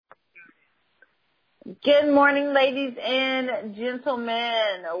Good morning, ladies and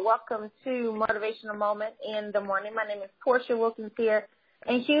gentlemen. Welcome to Motivational Moment in the Morning. My name is Portia Wilkins here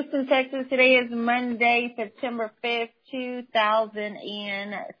in Houston, Texas. Today is Monday, September 5th,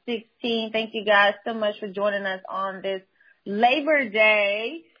 2016. Thank you guys so much for joining us on this Labor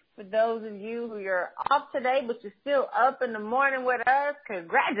Day. For those of you who are off today, but you're still up in the morning with us,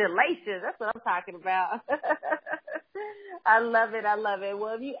 congratulations. That's what I'm talking about. I love it. I love it.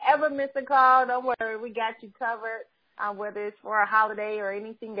 Well, if you ever miss a call, don't worry. We got you covered. Whether it's for a holiday or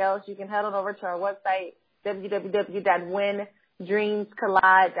anything else, you can head on over to our website,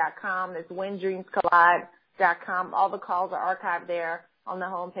 www.whendreamscollide.com. That's whendreamscollide.com. All the calls are archived there on the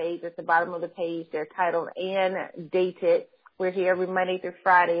home page. At the bottom of the page, they're titled and dated. We're here every Monday through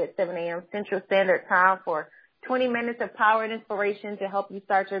Friday at 7 a.m. Central Standard Time for 20 minutes of power and inspiration to help you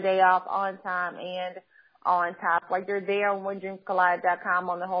start your day off on time and on top. Like you're there on whendreamscollide.com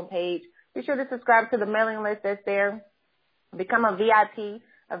on the homepage. Be sure to subscribe to the mailing list that's there. Become a VIP,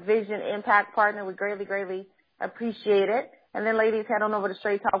 a Vision Impact Partner. We greatly, greatly appreciate it. And then, ladies, head on over to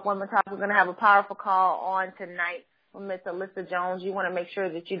Straight Talk Women Talk. We're going to have a powerful call on tonight with Miss Alyssa Jones. You want to make sure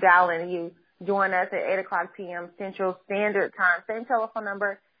that you dial in and you join us at 8 o'clock p.m. Central Standard Time. Same telephone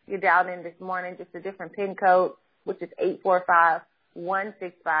number you dialed in this morning, just a different PIN code, which is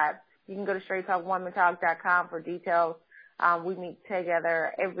 845-165. You can go to StraightTalkWomenTalk.com for details. We meet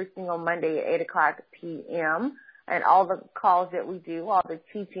together every single Monday at 8 o'clock p.m. And all the calls that we do, all the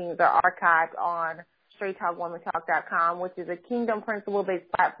teachings are archived on StraightTalkWomenTalk.com, which is a kingdom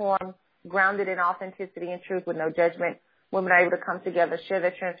principle-based platform grounded in authenticity and truth with no judgment. Women are able to come together, share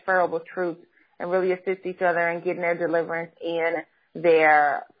their transferable truths, and really assist each other in getting their deliverance in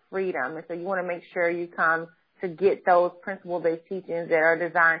their freedom. And so you want to make sure you come to get those principle-based teachings that are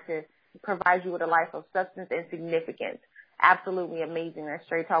designed to provide you with a life of substance and significance. Absolutely amazing. That's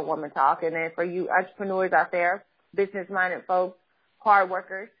Straight Talk Woman Talk. And then for you entrepreneurs out there, business-minded folks, hard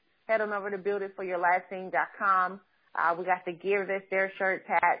workers, head on over to builditforyourlastname.com. We got the gear that's there, shirts,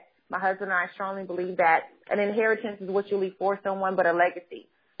 hats. My husband and I strongly believe that an inheritance is what you leave for someone, but a legacy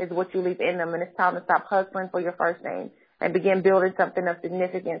is what you leave in them. And it's time to stop hustling for your first name and begin building something of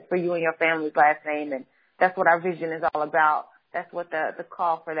significance for you and your family's last name. And that's what our vision is all about. That's what the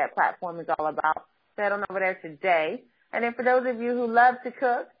call for that platform is all about. So head on over there today. And then for those of you who love to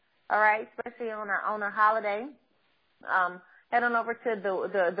cook, all right, especially on a holiday, head on over to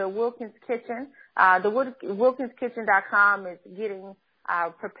the Wilkins Kitchen. The WilkinsKitchen.com is getting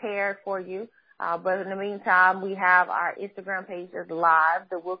prepared for you. But in the meantime, we have our Instagram page is live,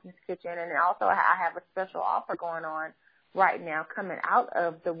 the Wilkins Kitchen, and also I have a special offer going on right now coming out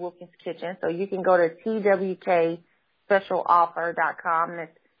of the Wilkins Kitchen. So you can go to TWKSpecialOffer.com.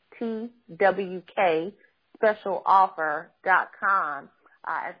 That's TWKSpecialOffer.com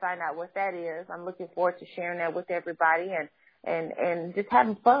and find out what that is. I'm looking forward to sharing that with everybody and just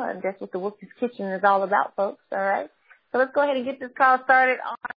having fun. That's what the Wilkins Kitchen is all about, folks. All right. So let's go ahead and get this call started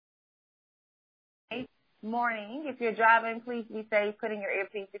on morning. If you're driving, please be safe. Put in your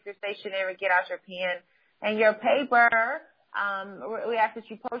earpiece. If you're stationary, get out your pen and your paper. We ask that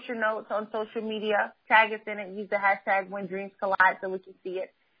you post your notes on social media, tag us in it, use the hashtag When Dreams Collide so we can see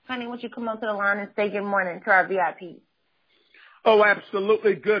it. Honey, won't you come on to the line and say good morning to our VIPs? Oh,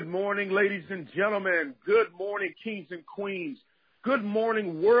 absolutely. Good morning, ladies and gentlemen. Good morning, kings and queens. Good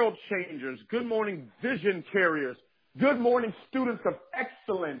morning, world changers. Good morning, vision carriers. Good morning, students of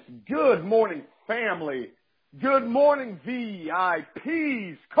excellence. Good morning, family. Good morning,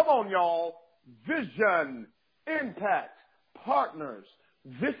 VIPs. Come on, y'all. Vision, impact, partners.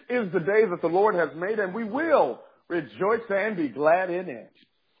 This is the day that the Lord has made, and we will rejoice and be glad in it.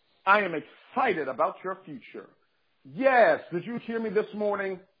 I am excited about your future. Yes, did you hear me this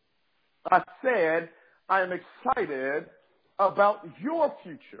morning? I said I am excited about your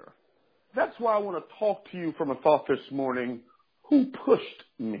future. That's why I want to talk to you from a thought this morning. Who pushed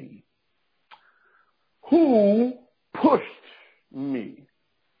me? Who pushed me?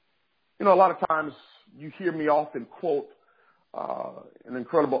 You know, a lot of times you hear me often quote an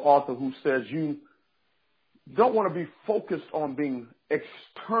incredible author who says you don't want to be focused on being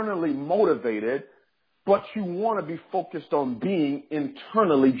externally motivated, but you want to be focused on being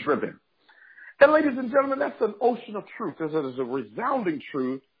internally driven. And ladies and gentlemen, that's an ocean of truth. It is a resounding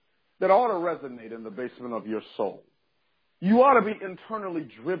truth that ought to resonate in the basement of your soul. You ought to be internally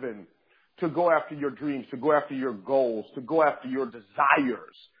driven to go after your dreams, to go after your goals, to go after your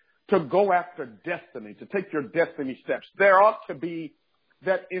desires, to go after destiny, to take your destiny steps. There ought to be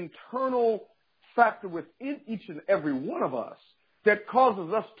that internal factor within each and every one of us that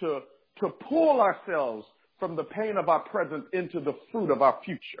causes us to pull ourselves from the pain of our present into the fruit of our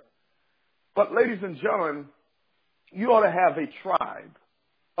future. But ladies and gentlemen, you ought to have a tribe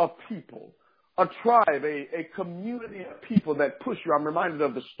of people, a tribe, a community of people that push you. I'm reminded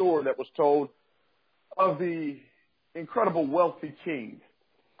of the story that was told of the incredible wealthy king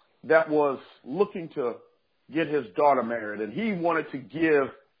that was looking to get his daughter married, and he wanted to give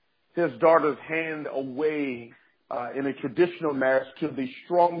his daughter's hand away in a traditional marriage to the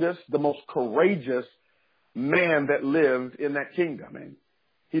strongest, the most courageous man that lived in that kingdom. And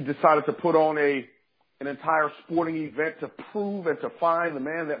he decided to put on an entire sporting event to prove and to find the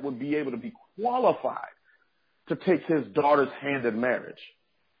man that would be able to be qualified to take his daughter's hand in marriage.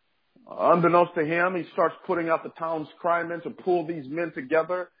 Unbeknownst to him, he starts putting out the town's crime to pull these men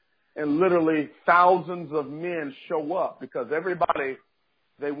together, and literally thousands of men show up because everybody,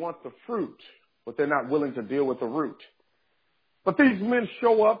 they want the fruit, but they're not willing to deal with the root. But these men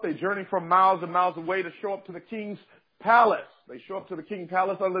show up. They journey from miles and miles away to show up to the king's palace. They show up to the king's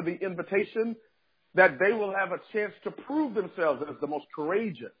palace under the invitation that they will have a chance to prove themselves as the most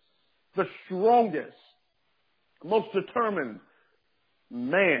courageous, the strongest, most determined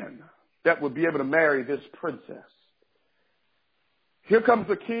man that would be able to marry this princess. Here comes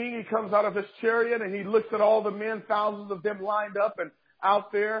the king. He comes out of his chariot and he looks at all the men, thousands of them lined up and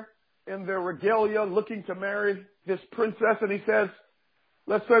out there in their regalia looking to marry this princess. And he says,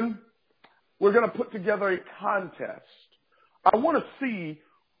 listen, we're going to put together a contest. I want to see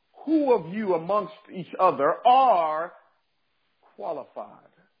who of you amongst each other are qualified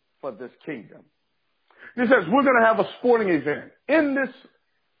for this kingdom. He says, we're going to have a sporting event. In this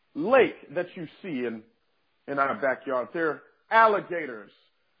lake that you see in our backyard, there are alligators,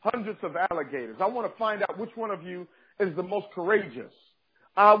 hundreds of alligators. I want to find out which one of you is the most courageous.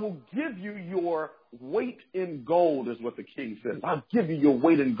 I will give you your weight in gold, is what the king says. I'll give you your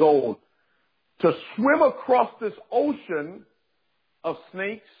weight in gold to swim across this ocean of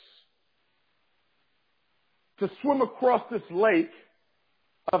snakes, to swim across this lake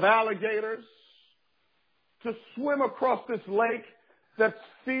of alligators, to swim across this lake that's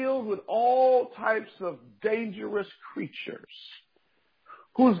filled with all types of dangerous creatures.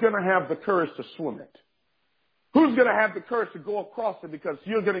 Who's going to have the courage to swim it? Who's going to have the courage to go across it? Because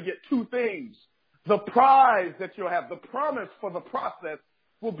you're going to get two things. The prize that you'll have, the promise for the process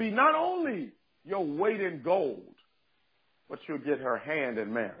will be not only your weight in gold, but you'll get her hand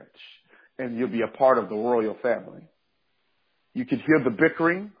in marriage and you'll be a part of the royal family. You can hear the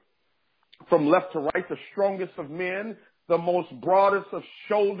bickering from left to right, the strongest of men, the most broadest of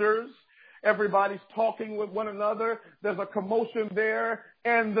shoulders. Everybody's talking with one another. There's a commotion there.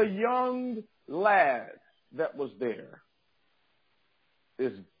 And the young lad that was there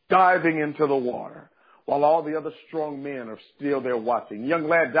is diving into the water while all the other strong men are still there watching. Young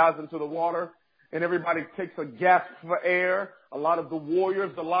lad dives into the water and everybody takes a gasp for air. A lot of the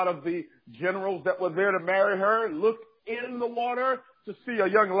warriors, a lot of the generals that were there to marry her looked in the water to see a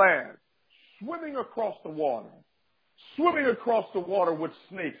young lad swimming across the water with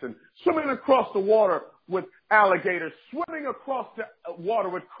snakes and swimming across the water with alligators, swimming across the water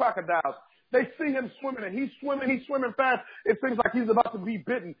with crocodiles. They see him swimming and he's swimming fast. It seems like he's about to be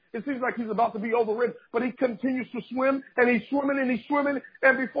bitten. It seems like he's about to be overridden, but he continues to swim and he's swimming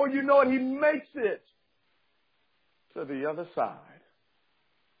and before you know it, he makes it to the other side.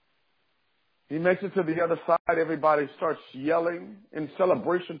 He makes it to the other side. Everybody starts yelling in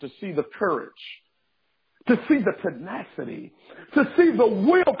celebration to see the courage, to see the tenacity, to see the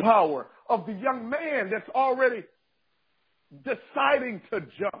willpower of the young man that's already deciding to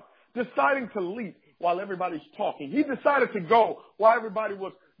jump, deciding to leap while everybody's talking. He decided to go while everybody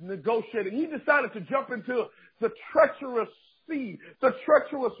was negotiating. He decided to jump into the treacherous sea, the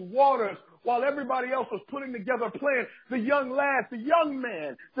treacherous waters while everybody else was putting together a plan. The young lad, the young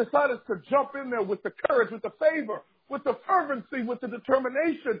man decided to jump in there with the courage, with the favor, with the fervency, with the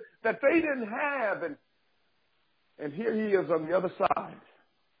determination that they didn't have. And here he is on the other side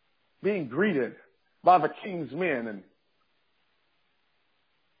being greeted by the king's men, and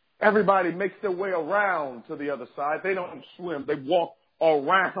everybody makes their way around to the other side. They don't swim. They walk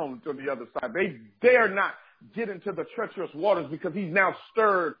around to the other side. They dare not get into the treacherous waters because he's now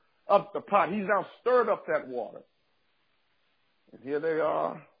stirred up the pot. He's now stirred up that water. And here they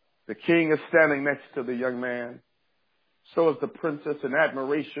are. The king is standing next to the young man. So is the princess in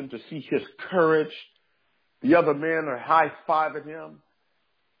admiration to see his courage. The other men are high-fiving him.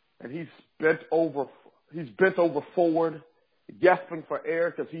 And he's bent over forward, gasping for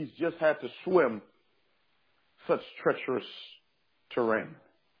air because he's just had to swim such treacherous terrain.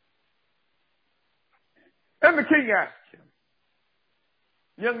 And the king asked him,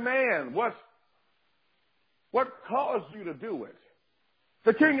 young man, what caused you to do it?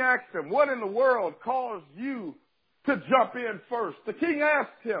 The king asked him, what in the world caused you to jump in first? The king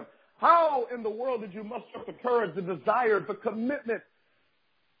asked him, how in the world did you muster up the courage, the desire, the commitment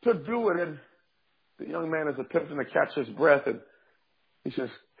to do it? And the young man is attempting to catch his breath, and he says,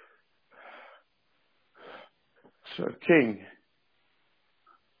 Sir King,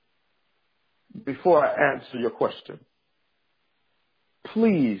 before I answer your question,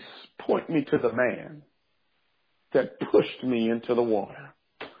 please point me to the man that pushed me into the water.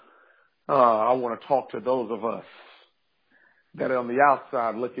 I want to talk to those of us that are on the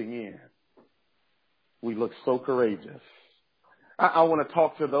outside looking in. We look so courageous. I want to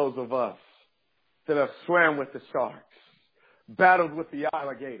talk to those of us that have swam with the sharks, battled with the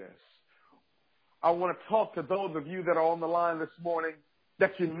alligators. I want to talk to those of you that are on the line this morning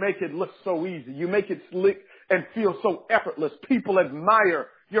that you make it look so easy. You make it slick and feel so effortless. People admire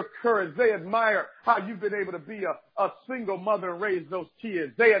your courage. They admire how you've been able to be a single mother and raise those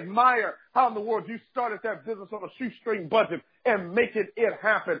kids. They admire how in the world you started that business on a shoestring budget and making it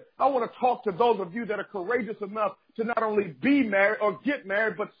happen. I want to talk to those of you that are courageous enough to not only be married or get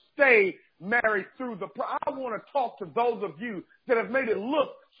married, but stay married through I want to talk to those of you that have made it look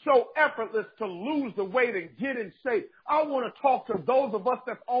so effortless to lose the weight and get in shape. I want to talk to those of us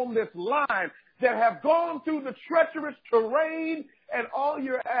that's on this line that have gone through the treacherous terrain, and all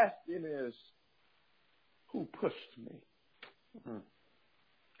you're asking is, who pushed me?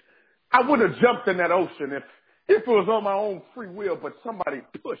 I would have jumped in that ocean if it was on my own free will, but somebody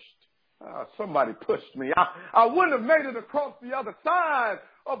pushed me. I wouldn't have made it across the other side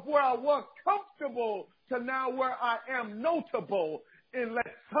of where I was comfortable to now where I am notable unless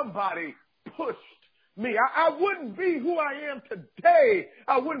somebody pushed me. I wouldn't be who I am today.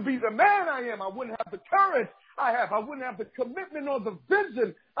 I wouldn't be the man I am. I wouldn't have the courage I have. I wouldn't have the commitment or the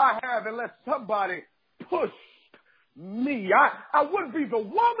vision I have unless somebody pushed me. I wouldn't be the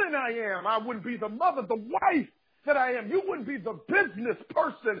woman I am. I wouldn't be the mother, the wife that I am. You wouldn't be the business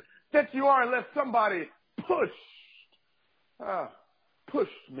person that you are unless somebody pushed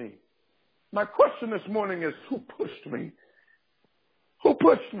me. My question this morning is, who pushed me? Who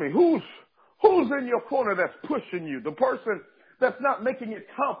pushed me? Who's in your corner that's pushing you? The person that's not making it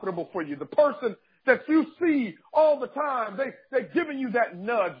comfortable for you. The person that you see all the time. They're giving you that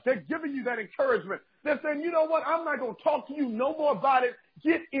nudge. They're giving you that encouragement. They're saying, you know what? I'm not going to talk to you no more about it.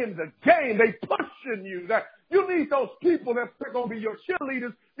 Get in the game. They pushing you. That you need those people that's going to be your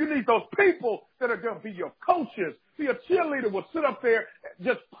cheerleaders. You need those people that are going to be your coaches. See, a cheerleader will sit up there,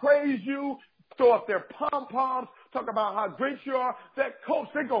 just praise you, throw up their pom-poms, talk about how great you are. That coach,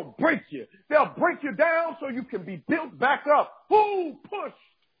 they're going to break you. They'll break you down so you can be built back up. Who pushed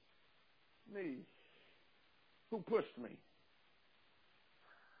me? Who pushed me?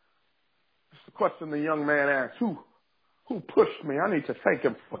 That's the question the young man asked. Who pushed me? I need to thank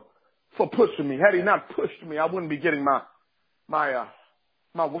him for pushing me. Had he not pushed me, I wouldn't be getting my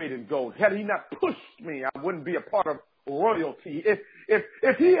weight in gold. Had he not pushed me, I wouldn't be a part of royalty.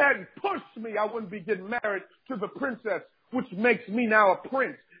 If he hadn't pushed me, I wouldn't be getting married to the princess, which makes me now a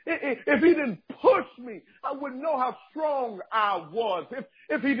prince. If he didn't push me, I wouldn't know how strong I was.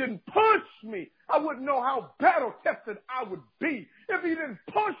 If he didn't push me, I wouldn't know how battle tested I would be. If he didn't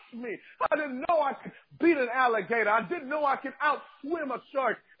push me, I didn't know I could beat an alligator. I didn't know I could outswim a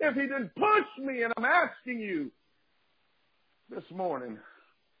shark. If he didn't push me, and I'm asking you this morning,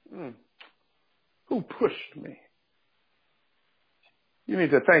 who pushed me? You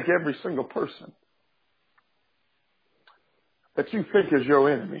need to thank every single person that you think is your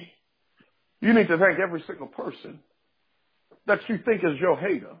enemy. You need to thank every single person that you think is your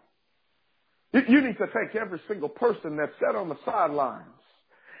hater. You need to thank every single person that sat on the sidelines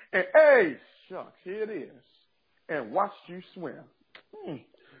and, hey, shucks, here it is, and watched you swim.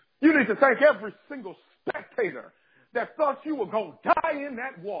 You need to thank every single spectator that thought you were going to die in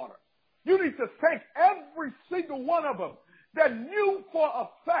that water. You need to thank every single one of them that knew for a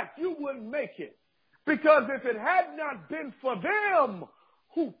fact you wouldn't make it. Because if it had not been for them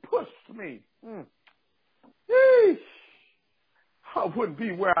who pushed me, I wouldn't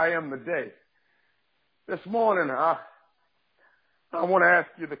be where I am today. This morning, I want to ask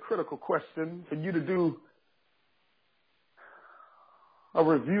you the critical question for you to do a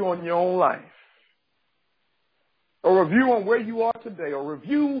review on your own life, a review on where you are today, a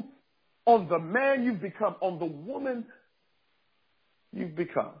review on the man you've become, on the woman you've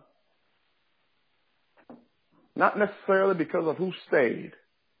become. Not necessarily because of who stayed,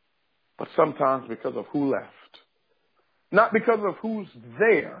 but sometimes because of who left. Not because of who's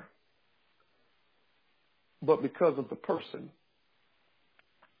there, but because of the person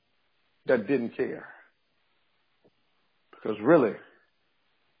that didn't care. Because really,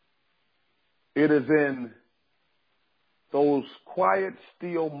 It is in those quiet,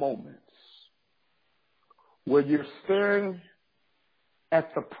 still moments where you're staring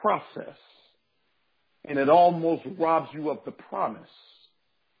at the process and it almost robs you of the promise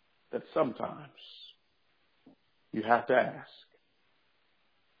that sometimes you have to ask,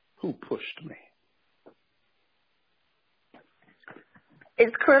 who pushed me?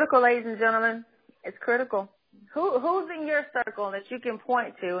 It's critical, ladies and gentlemen. It's critical. Who's in your circle that you can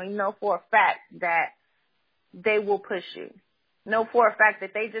point to and know for a fact that they will push you? Know for a fact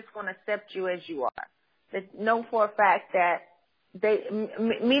that they just want to accept you as you are. That know for a fact that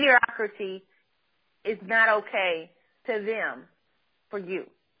mediocrity is not okay to them for you.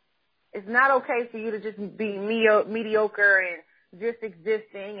 It's not okay for you to just be mediocre and just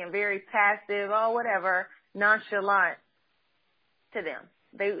existing and very passive or whatever, nonchalant to them.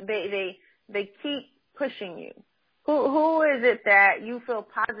 They keep pushing you. Who is it that you feel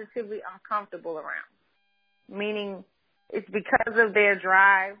positively uncomfortable around? Meaning it's because of their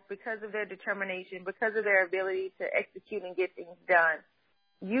drive, because of their determination, because of their ability to execute and get things done.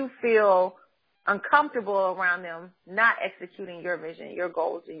 You feel uncomfortable around them not executing your vision, your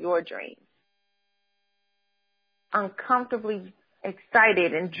goals, and your dreams. Uncomfortably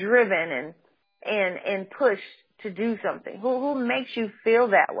excited and driven and pushed to do something. Who makes you feel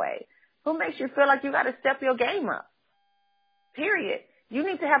that way? Who makes you feel like you got to step your game up? Period. You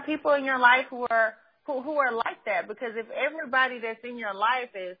need to have people in your life who are like that, because if everybody that's in your life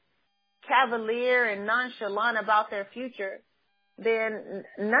is cavalier and nonchalant about their future, then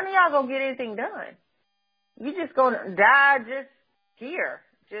none of y'all gonna get anything done. You just gonna die just here.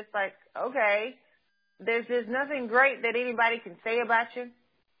 Just like, okay, there's just nothing great that anybody can say about you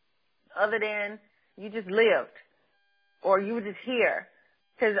other than you just lived or you were just here.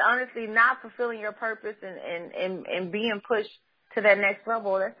 Because honestly, not fulfilling your purpose and being pushed to that next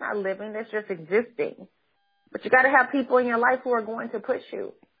level, that's not living, that's just existing. But you got to have people in your life who are going to push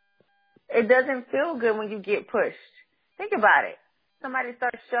you. It doesn't feel good when you get pushed. Think about it. Somebody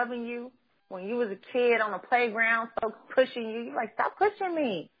starts shoving you when you was a kid on a playground, folks pushing you. You're like, stop pushing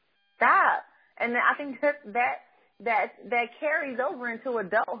me. Stop. And I think that carries over into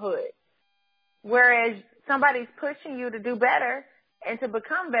adulthood. Whereas somebody's pushing you to do better and to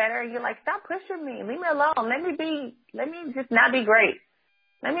become better, and you're like, stop pushing me. Leave me alone. Let me just not be great.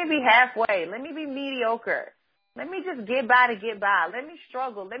 Let me be halfway. Let me be mediocre. Let me just get by to get by. Let me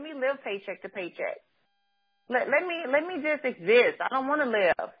struggle. Let me live paycheck to paycheck. Let me just exist. I don't want to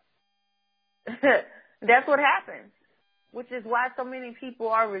live. That's what happens, which is why so many people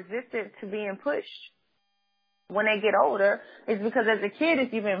are resistant to being pushed when they get older. Is because as a kid,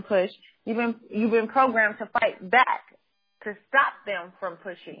 if you've been pushed, you've been programmed to fight back to stop them from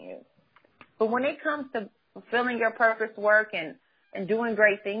pushing you. But when it comes to fulfilling your purpose work and doing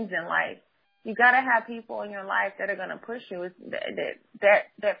great things in life, you got to have people in your life that are going to push you. It's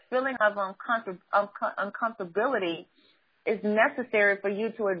that feeling of uncomfortability is necessary for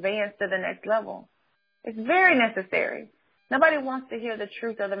you to advance to the next level. It's very necessary. Nobody wants to hear the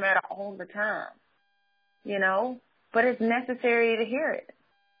truth of the matter all the time, but it's necessary to hear it.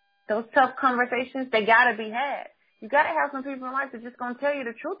 Those tough conversations, they got to be had. You got to have some people in life that's just going to tell you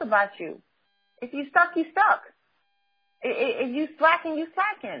the truth about you. If you stuck, you stuck. If you slacking, you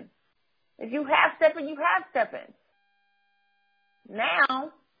slacking. If you half-stepping, you half-stepping.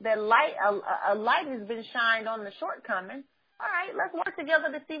 Now that a light has been shined on the shortcoming, all right, let's work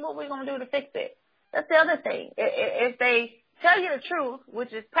together to see what we're going to do to fix it. That's the other thing. If they tell you the truth,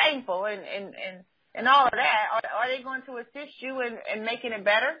 which is painful and all of that, are they going to assist you in making it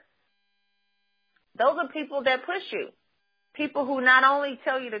better? Those are people that push you. People who not only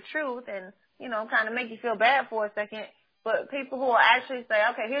tell you the truth and, kind of make you feel bad for a second, but people who will actually say,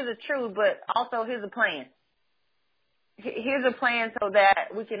 okay, here's the truth, but also here's a plan. Here's a plan so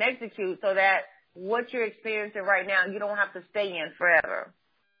that we can execute, so that what you're experiencing right now, you don't have to stay in forever.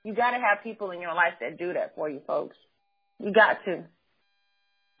 You got to have people in your life that do that for you, folks. You got to.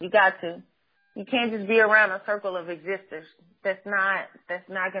 You got to. You can't just be around a circle of existence. That's not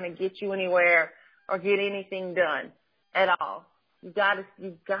going to get you anywhere or get anything done at all. You gotta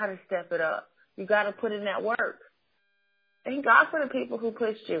step it up. You gotta put in that work. Thank God for the people who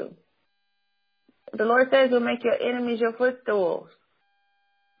pushed you. The Lord says He'll make your enemies your footstools.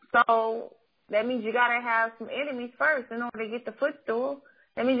 So that means you gotta have some enemies first in order to get the footstool.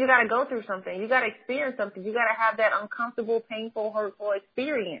 That means you gotta go through something. You gotta experience something. You gotta have that uncomfortable, painful, hurtful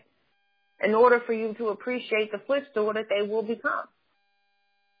experience in order for you to appreciate the footstool that they will become.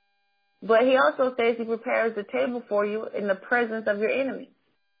 But He also says He prepares the table for you in the presence of your enemies.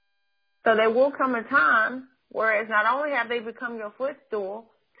 So there will come a time whereas not only have they become your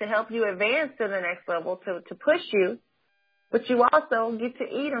footstool to help you advance to the next level, to push you, but you also get to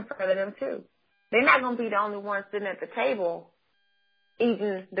eat in front of them too. They're not going to be the only ones sitting at the table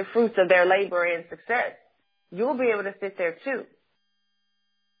eating the fruits of their labor and success. You'll be able to sit there too.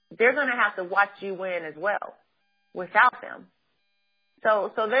 They're going to have to watch you win as well without them.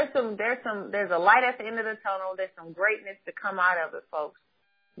 So there's a light at the end of the tunnel. There's some greatness to come out of it, folks.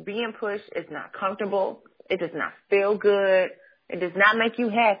 Being pushed is not comfortable. It does not feel good. It does not make you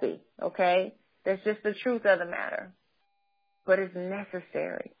happy. Okay. That's just the truth of the matter. But it's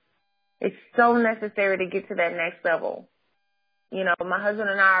necessary. It's so necessary to get to that next level. You know, my husband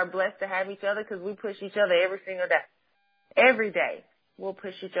and I are blessed to have each other because we push each other every single day. Every day we'll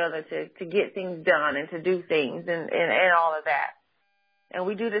push each other to get things done and to do things and all of that. And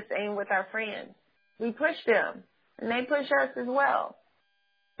we do the same with our friends. We push them and they push us as well.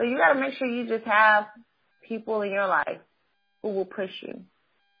 So you got to make sure you just have people in your life who will push you.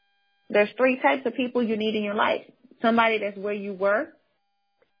 There's 3 types of people you need in your life. Somebody that's where you were.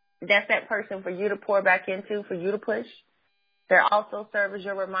 That's that person for you to pour back into, for you to push. They also serve as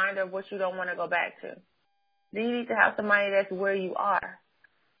your reminder of what you don't want to go back to. Then you need to have somebody that's where you are.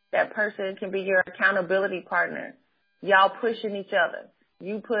 That person can be your accountability partner. Y'all pushing each other.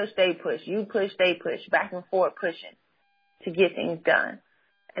 You push, they push. You push, they push. Back and forth pushing to get things done.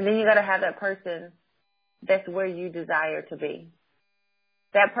 And then you got to have that person that's where you desire to be.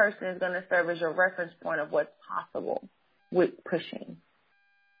 That person is going to serve as your reference point of what's possible with pushing.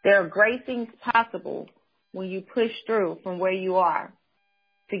 There are great things possible when you push through from where you are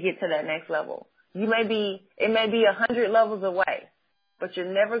to get to that next level. It may be 100 levels away, but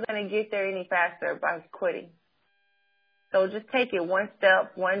you're never going to get there any faster by quitting. So just take it one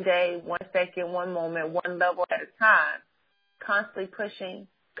step, one day, 1 second, 1 moment, 1 level at a time, constantly pushing,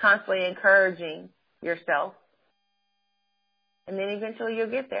 constantly encouraging yourself. And then eventually you'll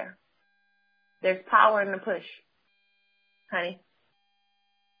get there. There's power in the push, honey.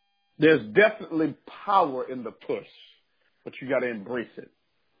 There's definitely power in the push, but you got to embrace it.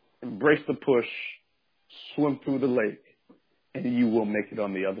 Embrace the push, swim through the lake, and you will make it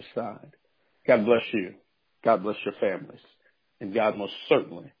on the other side. God bless you. God bless your families. And God most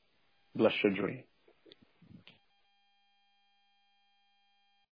certainly bless your dream.